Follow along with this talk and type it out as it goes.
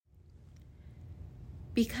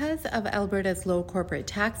Because of Alberta's low corporate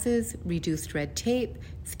taxes, reduced red tape,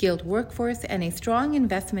 skilled workforce, and a strong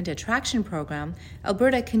investment attraction program,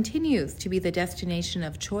 Alberta continues to be the destination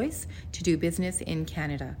of choice to do business in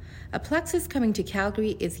Canada. A Plexus coming to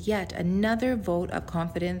Calgary is yet another vote of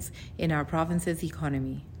confidence in our province's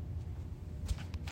economy.